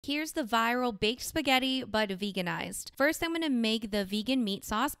Here's the viral baked spaghetti, but veganized. First, I'm going to make the vegan meat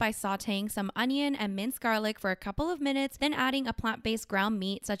sauce by sauteing some onion and minced garlic for a couple of minutes, then adding a plant-based ground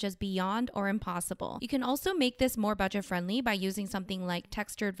meat such as Beyond or Impossible. You can also make this more budget-friendly by using something like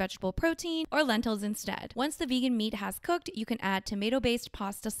textured vegetable protein or lentils instead. Once the vegan meat has cooked, you can add tomato-based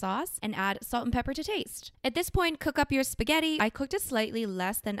pasta sauce and add salt and pepper to taste. At this point, cook up your spaghetti. I cooked it slightly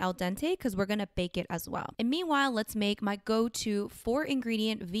less than al dente because we're going to bake it as well. And meanwhile, let's make my go-to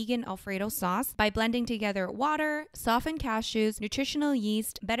 4-ingredient vegan Alfredo sauce by blending together water, softened cashews, nutritional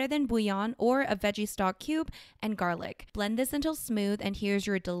yeast, better than bouillon or a veggie stock cube, and garlic. Blend this until smooth, and here's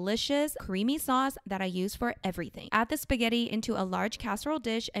your delicious creamy sauce that I use for everything. Add the spaghetti into a large casserole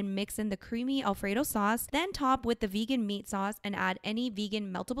dish and mix in the creamy Alfredo sauce, then top with the vegan meat sauce and add any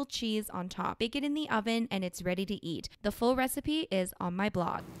vegan meltable cheese on top. Bake it in the oven and it's ready to eat. The full recipe is on my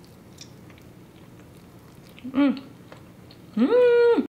blog.